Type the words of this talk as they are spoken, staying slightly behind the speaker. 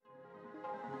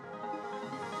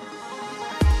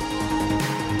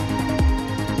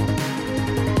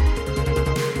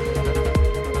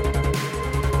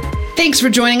Thanks for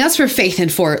joining us for Faith in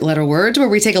Four-Letter Words, where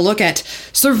we take a look at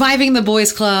surviving the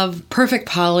boys' club, perfect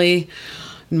poly,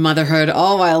 motherhood,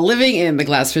 all while living in the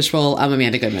glass fishbowl. I'm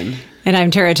Amanda Goodman. And I'm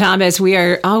Tara Thomas. We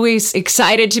are always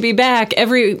excited to be back.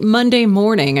 Every Monday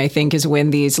morning, I think, is when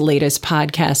these latest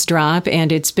podcasts drop.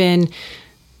 And it's been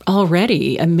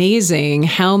already amazing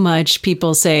how much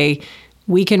people say,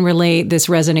 we can relate, this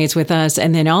resonates with us.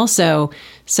 And then also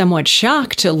somewhat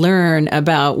shocked to learn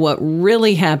about what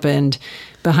really happened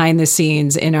behind the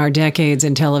scenes in our decades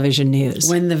in television news.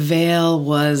 When the veil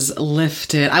was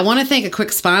lifted. I want to thank a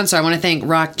quick sponsor. I want to thank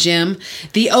Rock Gym,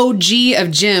 the OG of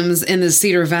gyms in the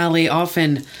Cedar Valley,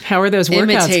 often How are those workouts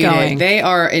imitated. going? They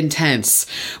are intense.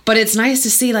 But it's nice to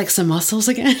see like some muscles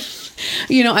again.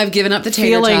 You know, I've given up the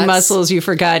tater Feeling tots. muscles you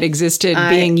forgot existed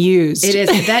being used. It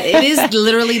is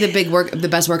literally the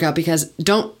best workout because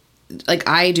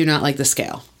I do not like the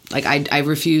scale. Like I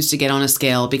refuse to get on a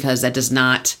scale because that does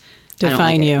not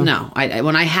define you. No,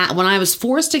 when I was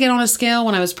forced to get on a scale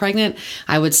when I was pregnant,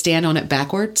 I would stand on it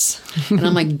backwards, and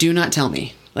I'm like, do not tell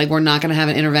me. Like, we're not going to have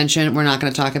an intervention. We're not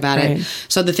going to talk about it.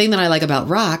 So the thing that I like about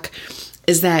Rock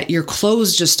is that your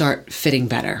clothes just start fitting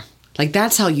better. Like,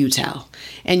 that's how you tell.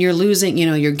 And you're losing,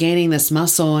 you're gaining this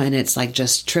muscle, and it's like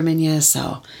just trimming you.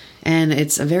 So, and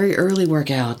it's a very early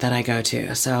workout that I go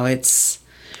to. So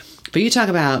but you talk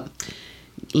about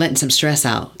letting some stress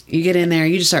out. You get in there,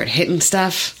 you just start hitting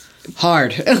stuff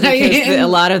hard. Because a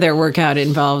lot of their workout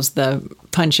involves the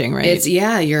punching, right?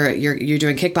 You're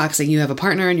doing kickboxing. You have a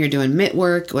partner and you're doing mitt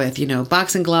work with,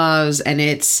 boxing gloves. And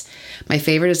my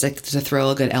favorite is to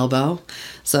throw a good elbow.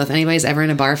 So if anybody's ever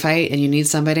in a bar fight and you need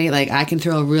somebody, like, I can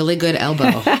throw a really good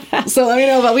elbow. So let me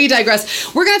know, but we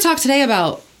digress. We're going to talk today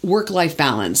about work-life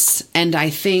balance. And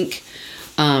I think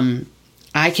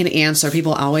I can answer.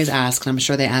 People always ask, and I'm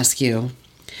sure they ask you,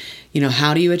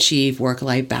 how do you achieve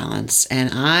work-life balance? And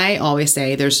I always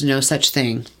say there's no such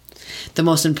thing. The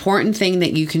most important thing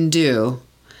that you can do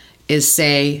is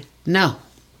say no.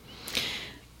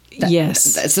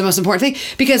 Yes. That's the most important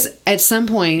thing. Because at some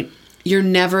point, you're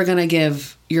never going to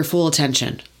give your full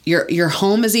attention. Your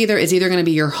home is either going to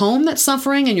be your home that's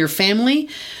suffering and your family,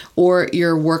 or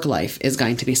your work life is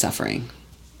going to be suffering.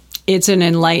 It's an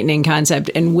enlightening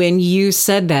concept. And when you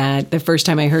said that, the first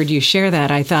time I heard you share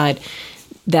that, I thought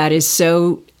that is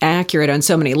so accurate on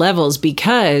so many levels,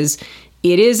 because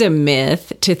it is a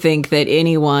myth to think that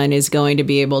anyone is going to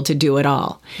be able to do it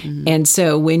all. Mm-hmm. And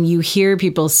so when you hear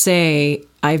people say,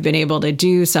 I've been able to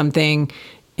do something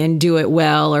and do it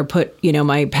well, or put,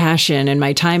 my passion and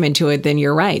my time into it, then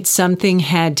you're right. Something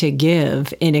had to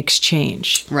give in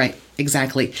exchange. Right.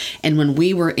 Exactly. And when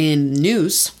we were in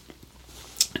news,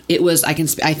 it was, I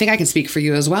think I can speak for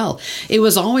you as well. It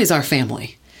was always our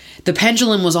family. The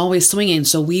pendulum was always swinging.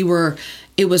 So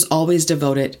it was always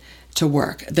devoted to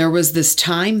work. There was this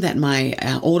time that my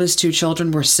oldest two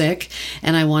children were sick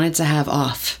and I wanted to have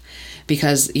off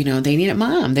because, they needed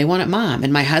mom. They wanted mom.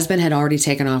 And my husband had already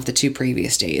taken off the 2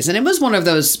 previous days. And it was one of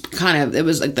those it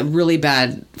was like the really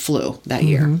bad flu that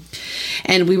year.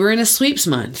 And we were in a sweeps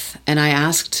month. And I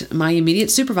asked my immediate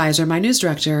supervisor, my news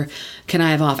director, can I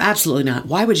have off? Absolutely not.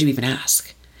 Why would you even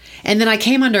ask? And then I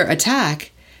came under attack.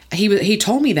 He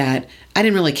told me that I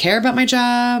didn't really care about my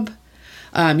job.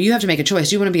 You have to make a choice.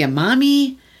 Do you want to be a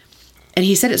mommy? And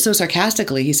he said it so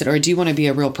sarcastically. He said, or do you want to be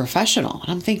a real professional?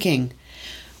 And I'm thinking,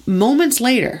 moments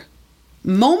later,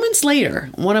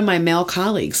 one of my male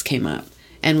colleagues came up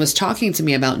and was talking to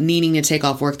me about needing to take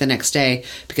off work the next day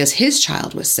because his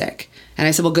child was sick. And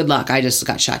I said, well, good luck. I just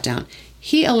got shot down.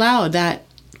 He allowed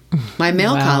my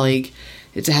male colleague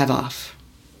to have off.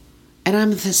 And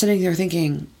I'm sitting there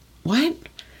thinking, what?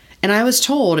 And I was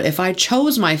told if I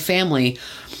chose my family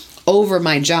over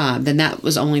my job, then that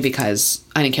was only because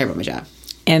I didn't care about my job.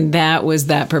 And that was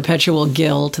that perpetual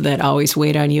guilt that always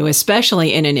weighed on you,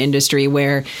 especially in an industry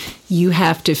where you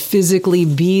have to physically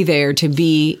be there to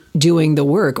be doing the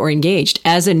work or engaged.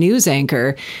 As a news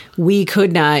anchor, we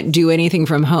could not do anything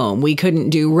from home. We couldn't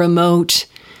do remote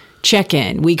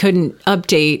check-in. We couldn't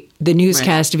update the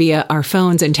newscast via our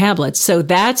phones and tablets. So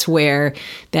that's where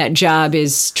that job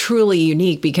is truly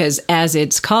unique, because as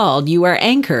it's called, you are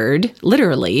anchored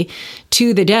literally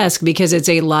to the desk because it's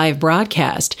a live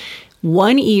broadcast.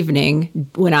 One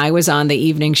evening when I was on the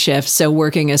evening shift, so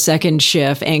working a second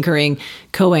shift,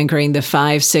 co-anchoring the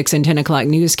 5, 6, and 10 o'clock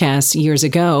newscasts years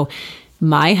ago,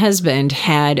 my husband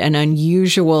had an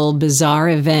unusual, bizarre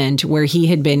event where he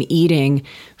had been eating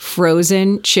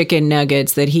frozen chicken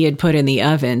nuggets that he had put in the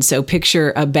oven. So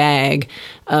picture a bag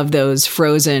of those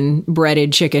frozen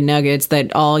breaded chicken nuggets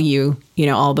that all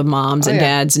the moms and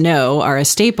dads know are a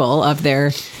staple of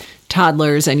their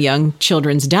toddlers and young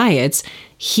children's diets,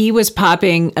 he was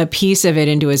popping a piece of it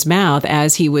into his mouth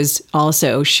as he was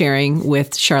also sharing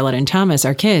with Charlotte and Thomas,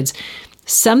 our kids.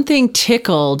 Something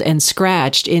tickled and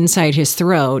scratched inside his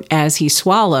throat as he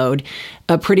swallowed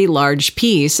a pretty large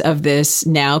piece of this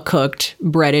now cooked,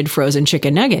 breaded, frozen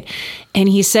chicken nugget. And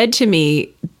he said to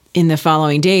me in the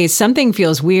following days, something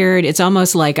feels weird. It's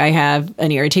almost like I have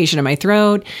an irritation in my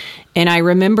throat. And I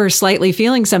remember slightly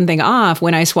feeling something off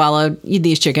when I swallowed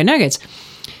these chicken nuggets.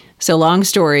 So long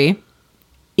story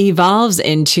evolves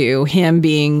into him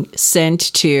being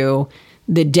sent to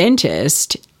the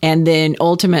dentist and then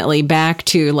ultimately back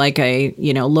to like a,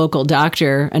 local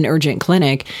doctor, an urgent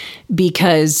clinic,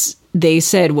 because they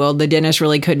said, well, the dentist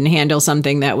really couldn't handle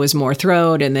something that was more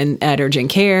throat. And then at urgent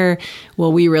care,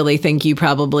 well, we really think you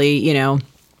probably,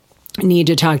 need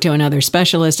to talk to another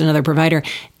specialist, another provider.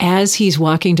 As he's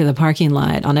walking to the parking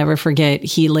lot, I'll never forget,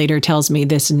 he later tells me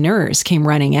this nurse came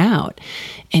running out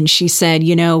and she said,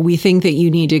 we think that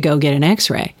you need to go get an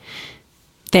x-ray.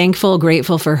 Thankful,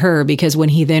 grateful for her, because when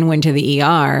he then went to the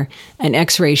ER, an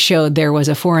x-ray showed there was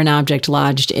a foreign object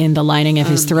lodged in the lining of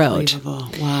his throat.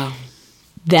 Wow.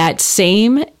 That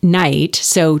same night,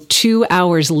 so 2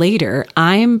 hours later,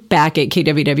 I'm back at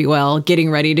KWWL getting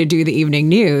ready to do the evening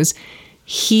news.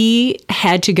 He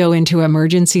had to go into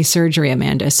emergency surgery,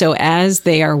 Amanda. So as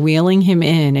they are wheeling him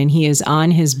in and he is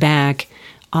on his back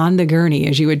on the gurney,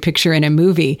 as you would picture in a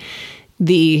movie,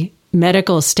 the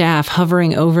medical staff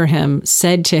hovering over him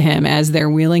said to him as they're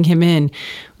wheeling him in,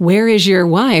 "Where is your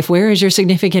wife? Where is your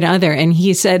significant other?" And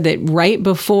he said that right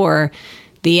before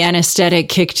the anesthetic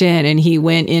kicked in and he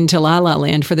went into La La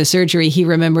Land for the surgery, he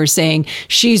remembers saying,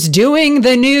 "She's doing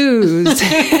the news."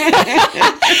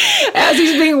 As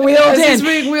he's being wheeled in.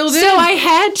 So I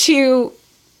had to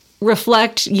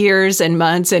reflect years and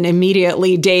months and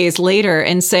immediately days later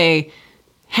and say,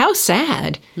 how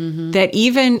sad that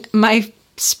even my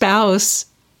spouse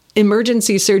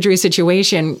emergency surgery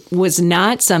situation was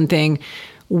not something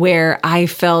where I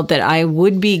felt that I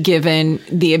would be given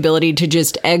the ability to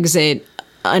just exit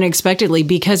unexpectedly,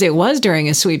 because it was during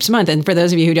a sweeps month. And for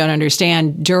those of you who don't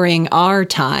understand, during our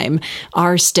time,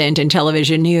 our stint in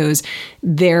television news,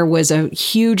 there was a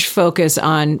huge focus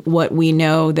on what we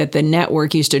know that the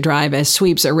network used to drive as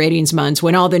sweeps or ratings months,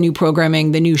 when all the new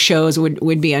programming, the new shows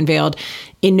would be unveiled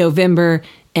in November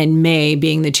and May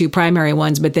being the two primary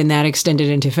ones, but then that extended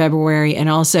into February and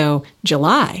also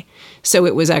July. So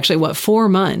it was actually, 4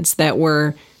 months that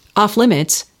were off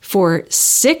limits for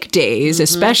sick days,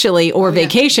 especially, or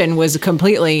vacation was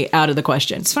completely out of the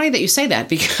question. It's funny that you say that,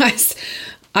 because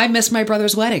I missed my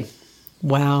brother's wedding.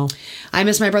 Wow. I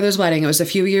missed my brother's wedding. It was a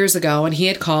few years ago, and he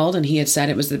had called and he had said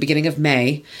it was the beginning of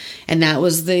May. And that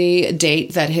was the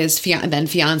date that his then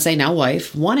fiance, now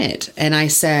wife, wanted. And I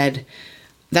said,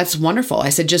 that's wonderful.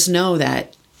 I said, just know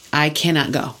that I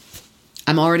cannot go.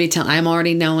 I'm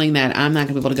already knowing that I'm not going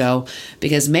to be able to go,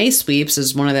 because May sweeps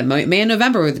is one of the May and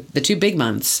November were the two big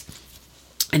months.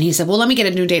 And he said, well, let me get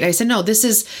a new date. I said, no, this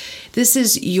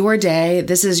is your day.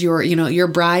 This is your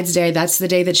bride's day. That's the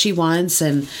day that she wants.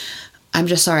 And I'm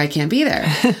just sorry I can't be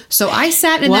there. So I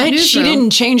sat in that newsroom. She didn't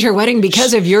change her wedding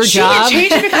because of your job? She didn't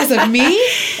change it because of me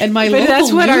and my local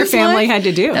that's what our family line. had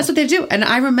to do. That's what they do. And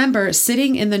I remember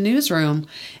sitting in the newsroom,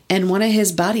 and one of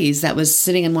his buddies that was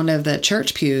sitting in one of the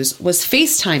church pews was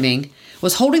FaceTiming,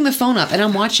 was holding the phone up, and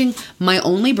I'm watching my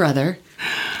only brother.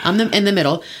 I'm in the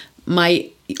middle. My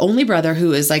only brother,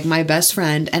 who is like my best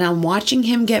friend, and I'm watching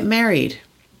him get married.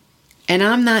 And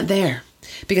I'm not there.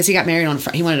 Because he got married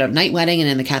he wanted a night wedding, and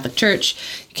in the Catholic Church,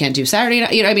 you can't do Saturday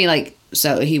night. You know what I mean?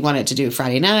 So he wanted to do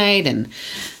Friday night, and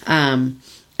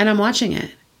I'm watching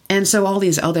it. And so all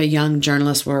these other young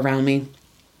journalists were around me.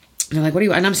 And they're like, what are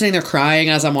you? And I'm sitting there crying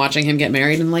as I'm watching him get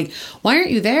married. And I'm like, why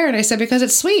aren't you there? And I said, because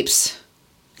it sweeps.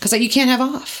 Because you can't have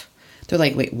off. They're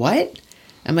like, wait, what?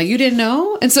 I'm like, you didn't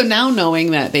know? And so now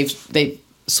knowing that they've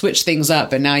switch things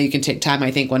up and now you can take time,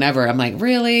 I think, whenever. I'm like,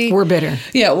 really? We're bitter.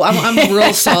 Yeah, well, I'm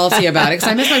real salty about it, because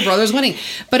I missed my brother's wedding.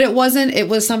 But it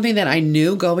was something that I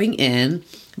knew going in.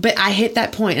 But I hit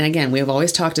that point, and again, we have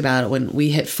always talked about it, when we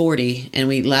hit 40 and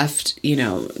we left,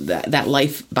 that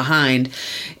life behind.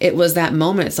 It was that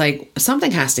moment. It's like,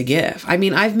 something has to give. I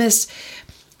mean,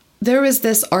 there was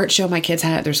this art show my kids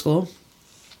had at their school.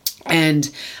 And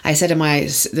I said to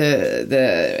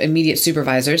the immediate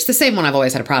supervisor, it's the same one I've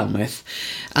always had a problem with.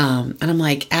 And I'm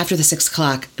like, after the 6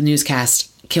 o'clock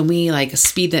newscast, can we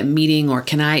speed that meeting, or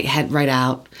can I head right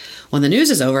out when the news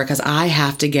is over? Because I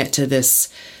have to get to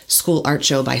this school art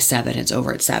show by 7. It's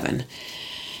over at 7.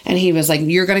 And he was like,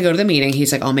 you're going to go to the meeting.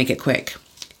 He's like, I'll make it quick.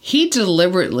 He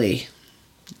deliberately,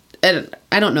 and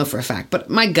I don't know for a fact, but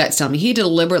my guts tell me he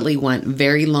deliberately went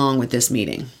very long with this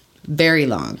meeting. Very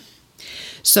long.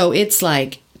 So it's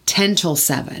like 10 till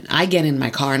 7. I get in my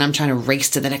car and I'm trying to race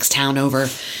to the next town over.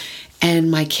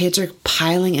 And my kids are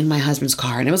piling in my husband's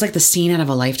car. And it was like the scene out of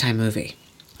a Lifetime movie.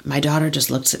 My daughter just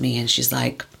looks at me and she's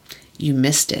like, you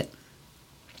missed it.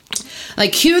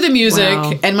 Like, cue the music.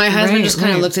 Wow. And my husband just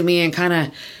kind of looked at me and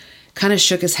kind of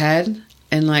shook his head.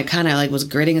 And like kind of like was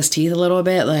gritting his teeth a little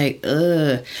bit, like,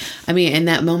 ugh. I mean, in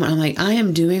that moment, I'm like, I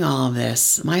am doing all of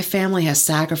this. My family has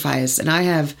sacrificed, and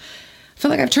I feel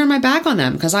like I've turned my back on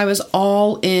them because I was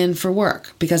all in for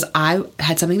work because I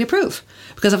had something to prove.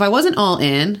 Because if I wasn't all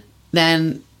in,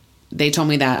 then they told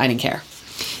me that I didn't care.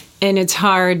 And it's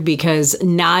hard because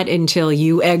not until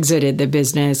you exited the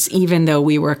business, even though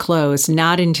we were close,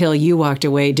 not until you walked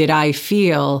away, did I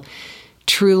feel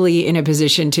truly in a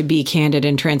position to be candid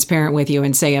and transparent with you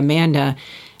and say, Amanda,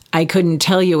 I couldn't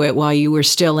tell you it while you were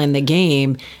still in the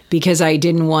game because I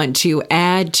didn't want to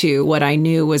add to what I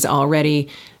knew was already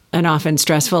an often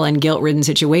stressful and guilt-ridden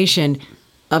situation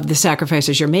of the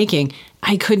sacrifices you're making.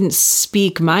 I couldn't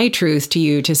speak my truth to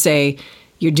you to say,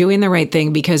 you're doing the right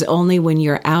thing, because only when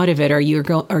you're out of it are you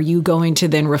going to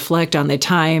then reflect on the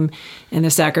time and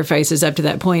the sacrifices up to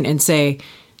that point and say,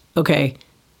 okay,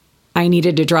 I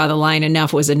needed to draw the line.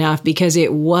 Enough was enough, because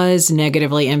it was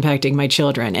negatively impacting my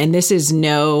children. And this is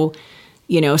no,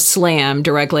 slam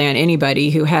directly on anybody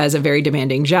who has a very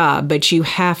demanding job. But you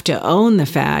have to own the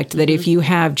fact that if you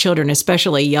have children,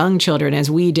 especially young children,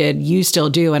 as we did, you still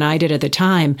do, and I did at the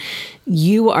time,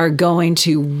 you are going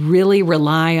to really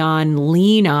rely on,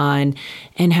 lean on,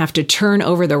 and have to turn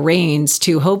over the reins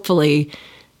to hopefully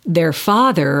their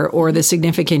father or the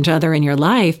significant other in your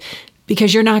life,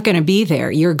 because you're not going to be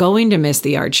there. You're going to miss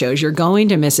the art shows. You're going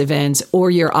to miss events, or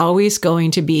you're always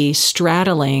going to be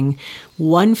straddling.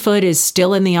 One foot is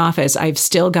still in the office. I've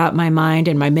still got my mind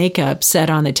and my makeup set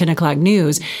on the 10 o'clock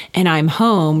news, and I'm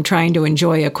home trying to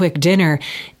enjoy a quick dinner.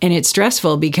 And it's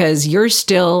stressful because you're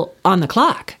still on the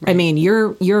clock. Right. I mean,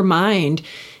 your mind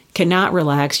cannot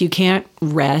relax. You can't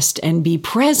rest and be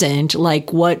present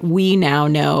like what we now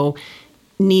know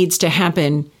needs to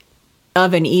happen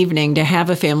of an evening to have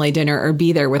a family dinner or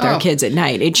be there with our kids at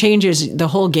night. It changes the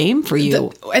whole game for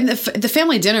you. The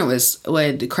family dinner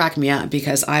would crack me up,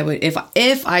 because I would,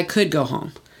 if I could go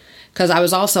home, because I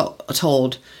was also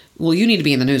told, well, you need to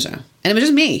be in the newsroom. And it was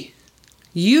just me.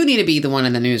 You need to be the one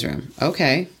in the newsroom.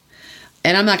 Okay.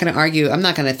 And I'm not going to argue. I'm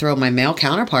not going to throw my male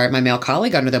counterpart, my male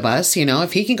colleague under the bus.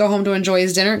 If he can go home to enjoy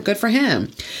his dinner, good for him.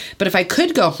 But if I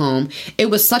could go home, it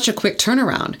was such a quick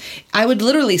turnaround. I would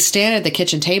literally stand at the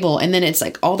kitchen table, and then it's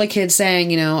like all the kids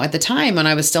saying, at the time when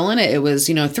I was still in it, it was,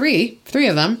 three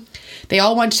of them. They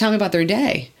all wanted to tell me about their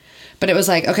day. But it was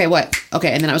like, okay, what?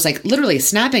 Okay. And then I was like literally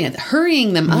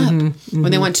hurrying them up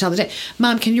when they wanted to tell the day.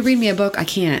 Mom, can you read me a book? I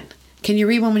can't. Can you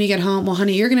read one when you get home? Well,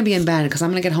 honey, you're going to be in bed because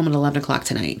I'm going to get home at 11 o'clock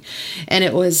tonight. And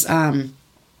it was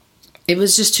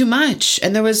just too much.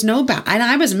 And there was no and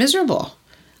I was miserable.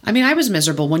 I mean, I was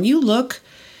miserable. When you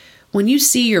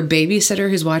see your babysitter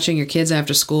who's watching your kids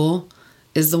after school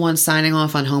is the one signing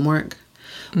off on homework.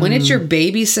 When it's your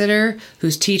babysitter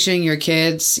who's teaching your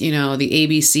kids, the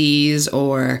ABCs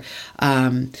or,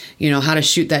 how to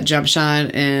shoot that jump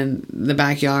shot in the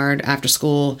backyard after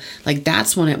school, like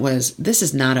that's when it was, this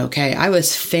is not okay. I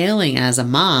was failing as a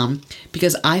mom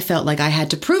because I felt like I had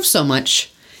to prove so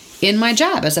much in my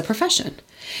job as a profession.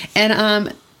 And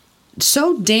I'm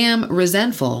so damn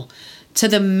resentful to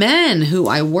the men who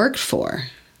I worked for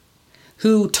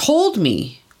who told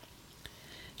me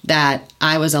that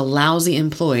I was a lousy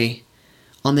employee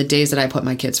on the days that I put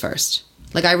my kids first.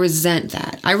 Like, I resent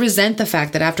that. I resent the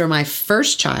fact that after my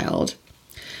first child,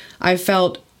 I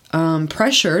felt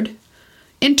pressured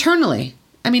internally.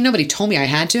 I mean, nobody told me I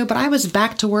had to, but I was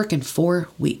back to work in 4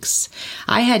 weeks.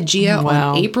 I had Gia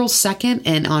on April 2nd,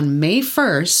 and on May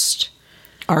 1st,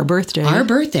 our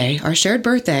shared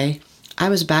birthday, I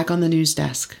was back on the news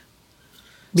desk.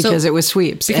 Because it was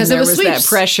sweeps. Because there was that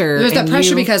pressure. There was that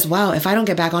pressure because, wow, if I don't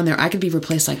get back on there, I could be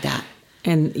replaced like that.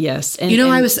 And yes. And,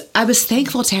 I was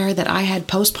thankful, Tara, that I had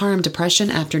postpartum depression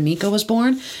after Nico was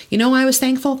born. You know why I was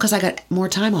thankful? Because I got more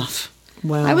time off.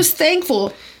 Wow. I was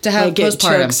thankful to have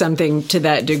postpartum. It took something to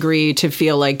that degree to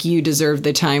feel like you deserved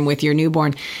the time with your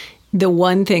newborn. The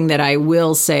one thing that I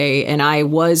will say, and I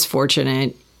was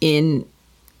fortunate in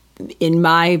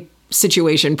my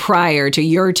situation prior to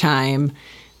your time,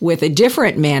 with a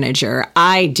different manager,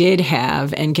 I did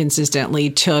have and consistently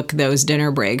took those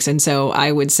dinner breaks. And so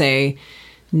I would say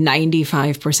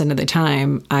 95% of the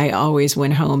time, I always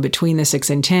went home between the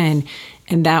 6 and 10.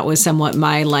 And that was somewhat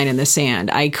my line in the sand.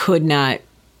 I could not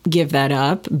give that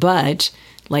up. But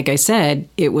like I said,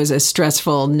 it was a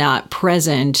stressful, not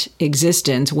present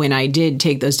existence when I did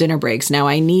take those dinner breaks. Now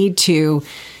I need to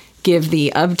give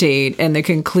the update and the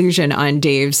conclusion on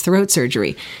Dave's throat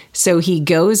surgery. So he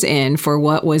goes in for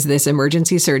what was this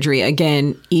emergency surgery.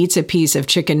 Again, eats a piece of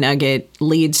chicken nugget,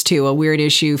 leads to a weird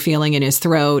issue feeling in his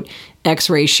throat.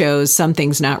 X-ray shows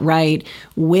something's not right.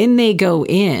 When they go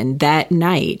in that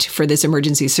night for this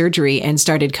emergency surgery and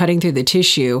started cutting through the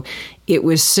tissue, it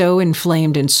was so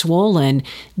inflamed and swollen,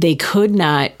 they could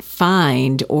not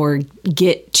find or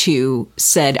get to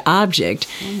said object.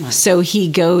 So he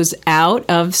goes out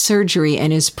of surgery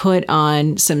and is put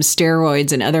on some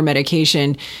steroids and other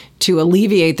medication to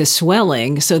alleviate the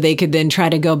swelling so they could then try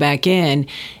to go back in.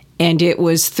 And it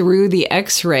was through the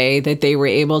X-ray that they were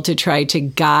able to try to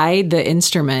guide the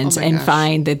instruments and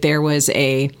find that there was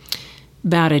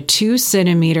about a 2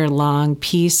 centimeter long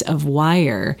piece of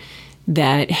wire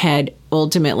that had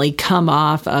ultimately come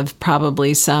off of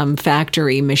probably some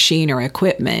factory machine or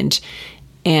equipment.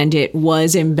 And it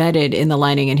was embedded in the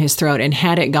lining in his throat. And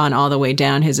had it gone all the way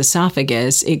down his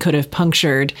esophagus, it could have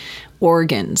punctured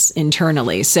organs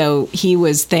internally. So he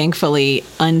was thankfully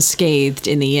unscathed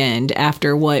in the end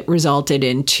after what resulted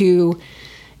in 2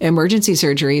 emergency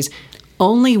surgeries,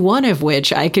 only one of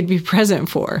which I could be present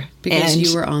for. Because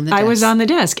you were on the desk. I was on the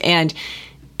desk. And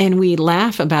we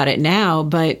laugh about it now,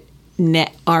 but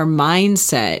our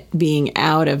mindset being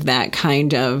out of that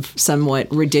kind of somewhat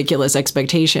ridiculous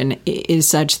expectation is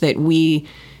such that we,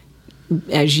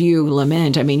 as you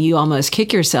lament, I mean, you almost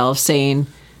kick yourself saying,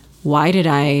 why did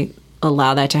I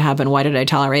allow that to happen? Why did I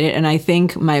tolerate it? And I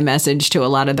think my message to a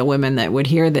lot of the women that would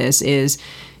hear this is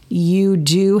you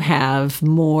do have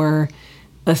more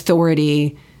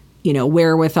authority,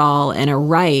 wherewithal and a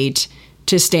right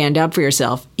to stand up for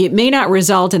yourself. It may not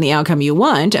result in the outcome you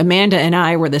want. Amanda and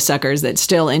I were the suckers that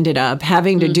still ended up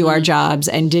having to do our jobs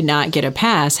and did not get a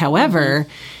pass. However,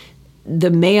 the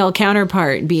male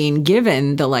counterpart being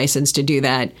given the license to do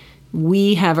that,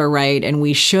 we have a right and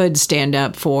we should stand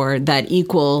up for that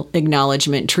equal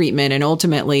acknowledgement, treatment, and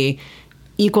ultimately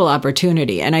equal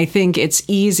opportunity. And I think it's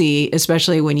easy,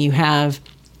 especially when you have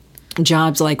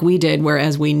jobs like we did,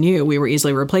 whereas we knew we were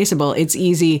easily replaceable, it's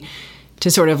easy to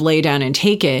sort of lay down and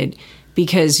take it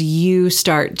because you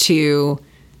start to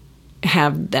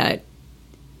have that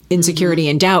insecurity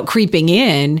and doubt creeping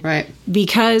in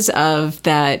because of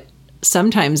that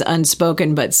sometimes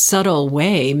unspoken but subtle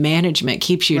way management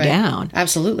keeps you down.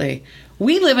 Absolutely.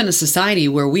 We live in a society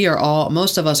where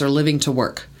most of us are living to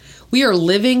work. We are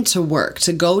living to work,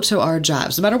 to go to our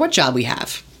jobs, no matter what job we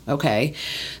have. Okay.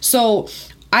 So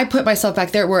I put myself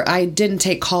back there where I didn't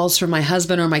take calls from my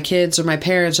husband or my kids or my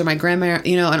parents or my grandma,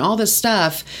 and all this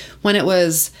stuff when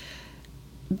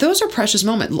those are precious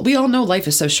moments. We all know life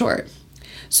is so short.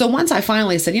 So once I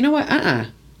finally said, you know what,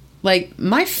 like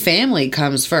my family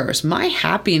comes first. My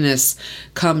happiness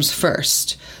comes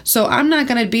first. So I'm not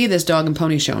going to be this dog and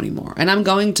pony show anymore. And I'm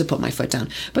going to put my foot down.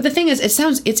 But the thing is,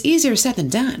 it's easier said than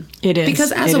done. It is.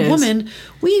 Because as a woman,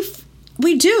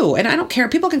 we do. And I don't care.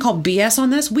 People can call BS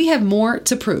on this. We have more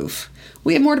to prove.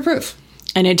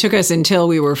 And it took us until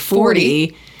we were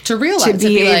 40 to realize to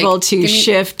be able to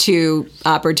shift to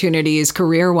opportunities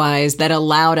career-wise that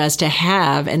allowed us to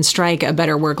have and strike a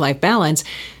better work-life balance.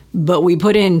 But we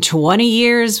put in 20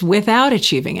 years without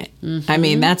achieving it. I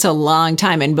mean, that's a long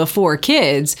time. And before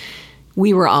kids,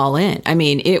 we were all in. I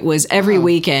mean, it was every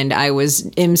weekend I was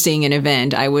emceeing an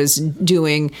event. I was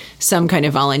doing some kind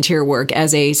of volunteer work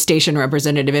as a station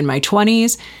representative in my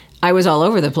 20s. I was all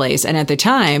over the place. And at the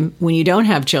time, when you don't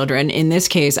have children, in this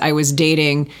case, I was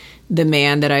dating the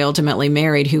man that I ultimately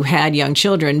married who had young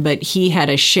children, but he had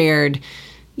a shared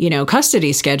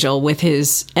custody schedule with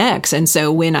his ex. And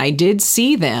so when I did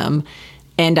see them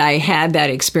and I had that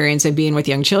experience of being with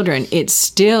young children, it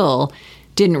still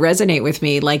didn't resonate with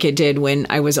me like it did when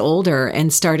I was older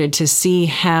and started to see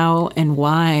how and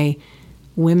why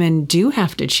women do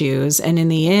have to choose. And in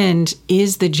the end,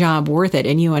 is the job worth it?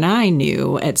 And you and I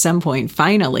knew at some point,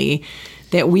 finally,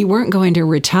 that we weren't going to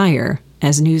retire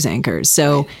as news anchors.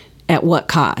 So at what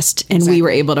cost? And we were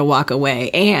able to walk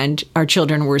away, and our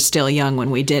children were still young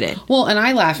when we did it. Well, and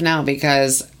I laugh now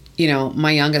because,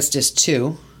 my youngest is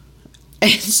 2.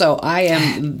 And so I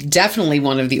am definitely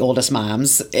one of the oldest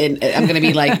moms. And I'm going to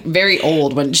be like very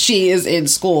old when she is in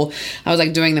school. I was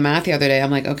like doing the math the other day. I'm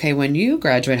like, okay, when you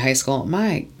graduate high school,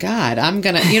 my God, I'm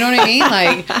going to, you know what I mean?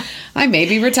 Like I may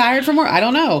be retired from work. I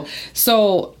don't know.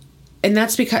 So, and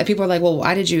that's because people are like, well,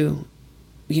 why did you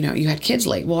had kids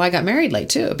late? Well, I got married late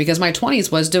too, because my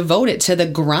 20s was devoted to the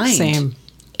grind. Same.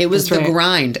 It was That's the right.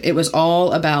 grind. It was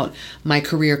all about my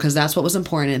career because that's what was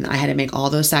important. And I had to make all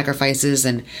those sacrifices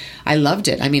and I loved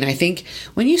it. I mean, I think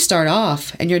when you start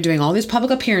off and you're doing all these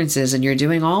public appearances and you're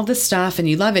doing all this stuff and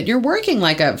you love it, you're working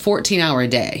like a 14-hour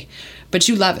day, but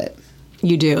you love it.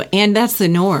 You do. And that's the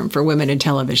norm for women in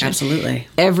television. Absolutely.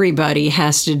 Everybody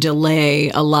has to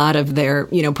delay a lot of their,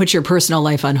 put your personal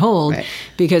life on hold Right.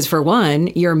 because for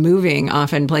one, you're moving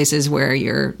often places where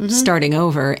you're starting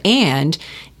over. And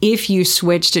if you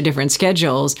switch to different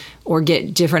schedules or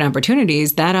get different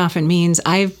opportunities, that often means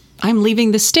I'm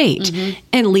leaving the state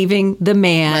and leaving the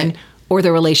man Right. or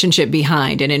the relationship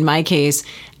behind. And in my case,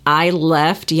 I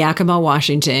left Yakima,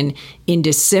 Washington in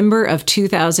December of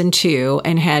 2002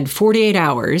 and had 48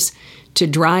 hours to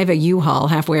drive a U-Haul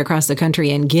halfway across the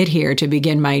country and get here to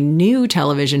begin my new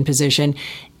television position.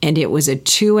 And it was a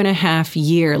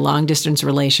 2.5-year long-distance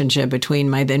relationship between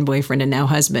my then boyfriend and now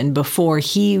husband before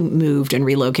he moved and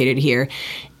relocated here.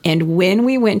 And when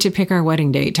we went to pick our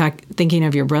wedding date, thinking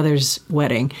of your brother's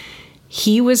wedding,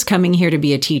 he was coming here to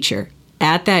be a teacher.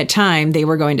 At that time, they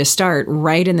were going to start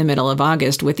right in the middle of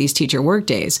August with these teacher work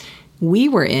days. We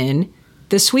were in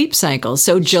the sweep cycle,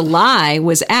 so July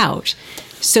was out.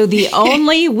 So the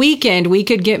only weekend we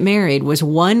could get married was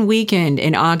one weekend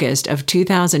in August of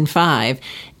 2005,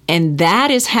 and that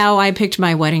is how I picked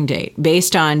my wedding date,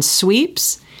 based on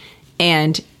sweeps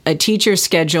and a teacher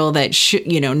schedule that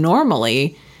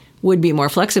normally would be more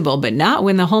flexible, but not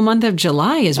when the whole month of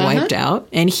July is wiped out.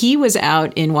 And he was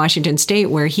out in Washington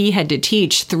State where he had to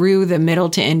teach through the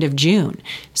middle to end of June.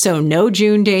 So no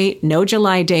June date, no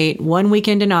July date, one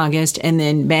weekend in August, and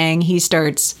then bang, he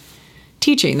starts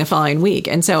teaching the following week.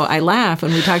 And so I laugh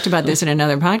when we talked about this in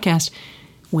another podcast.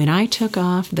 When I took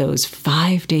off those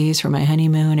 5 days for my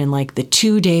honeymoon and like the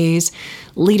 2 days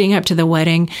leading up to the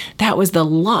wedding, that was the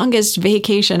longest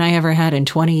vacation I ever had in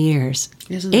 20 years.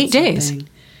 Isn't that 8 days. something?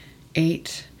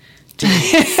 8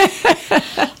 days.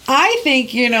 I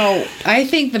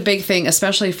think the big thing,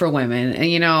 especially for women,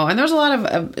 and there's a lot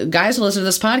of guys who listen to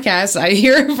this podcast. I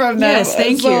hear from them. Yes,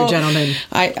 thank you, gentlemen.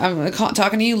 I'm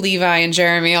talking to you, Levi and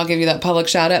Jeremy. I'll give you that public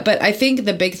shout out. But I think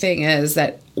the big thing is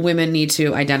that women need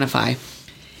to identify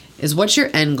is what's your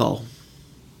end goal?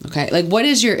 Okay. Like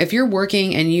if you're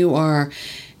working and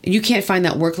you can't find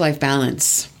that work-life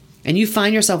balance and you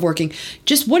find yourself working,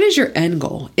 just what is your end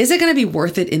goal? Is it going to be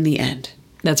worth it in the end?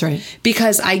 That's right.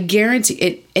 Because I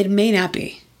guarantee it may not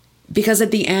be. Because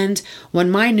at the end, when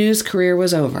my news career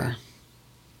was over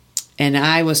and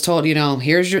I was told,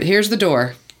 here's the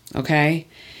door, okay?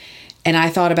 And I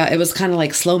thought about it was kind of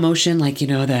like slow motion, like you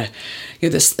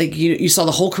saw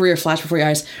the whole career flash before your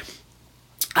eyes.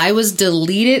 I was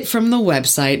deleted from the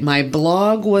website. My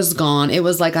blog was gone. It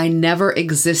was like I never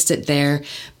existed there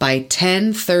by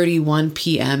 10:31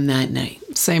 p.m. that night.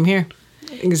 Same here.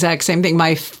 Exact same thing.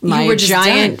 My were just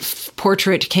giant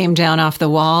portrait came down off the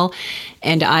wall,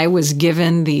 and I was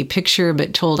given the picture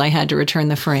but told I had to return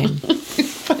the frame.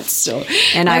 But still,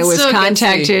 And I was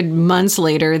contacted months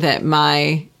later that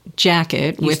my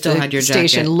jacket with still the had your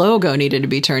station jacket. logo needed to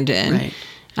be turned in. Right.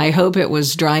 I hope it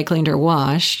was dry cleaned or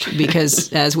washed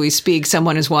because as we speak,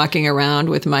 someone is walking around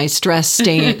with my stress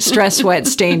sweat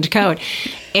stained coat.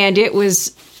 And it was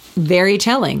very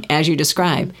telling, as you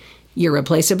describe. You're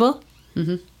replaceable.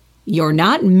 Mm-hmm. You're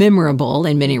not memorable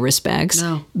in many respects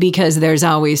because there's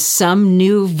always some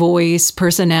new voice,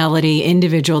 personality,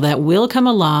 individual that will come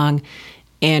along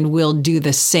and will do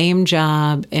the same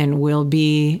job and will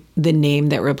be the name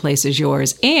that replaces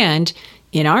yours. And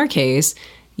in our case,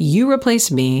 you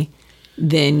replaced me,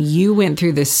 then you went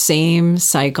through the same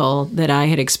cycle that I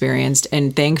had experienced.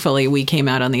 And thankfully, we came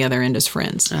out on the other end as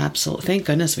friends. Absolutely. Thank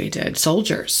goodness we did.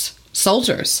 Soldiers.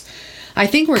 I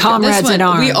think we're comrades in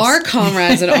arms. We are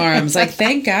comrades in arms. Like,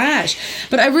 thank gosh.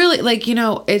 But I really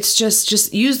it's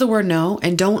just use the word no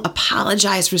and don't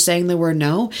apologize for saying the word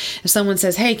no. If someone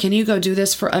says, hey, can you go do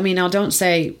this now don't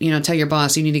say, tell your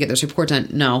boss you need to get this report done.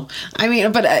 No.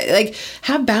 But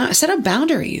set up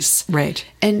boundaries. Right.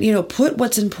 And, put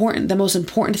what's important, the most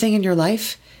important thing in your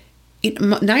life.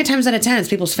 9 times out of 10, it's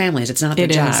people's families. It's not their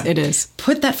job. It is.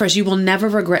 Put that first. You will never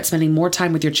regret spending more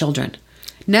time with your children.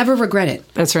 Never regret it.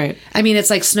 That's right. It's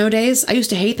like snow days. I used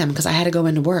to hate them because I had to go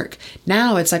into work.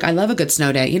 Now it's like I love a good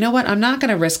snow day. You know what? I'm not going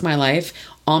to risk my life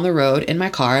on the road in my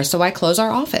car, so I close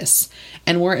our office.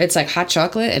 And it's like hot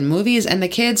chocolate and movies and the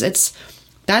kids.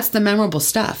 That's the memorable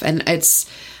stuff. And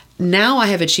now I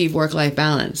have achieved work-life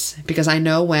balance because I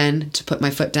know when to put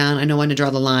my foot down. I know when to draw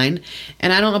the line.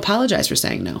 And I don't apologize for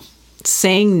saying no.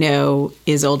 Saying no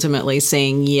is ultimately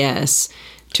saying yes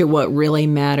to what really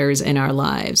matters in our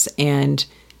lives. And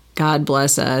God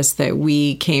bless us that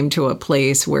we came to a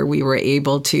place where we were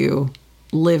able to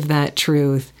live that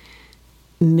truth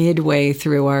midway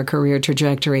through our career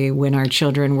trajectory when our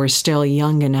children were still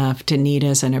young enough to need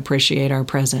us and appreciate our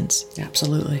presence.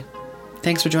 Absolutely.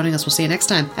 Thanks for joining us. We'll see you next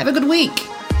time. Have a good week.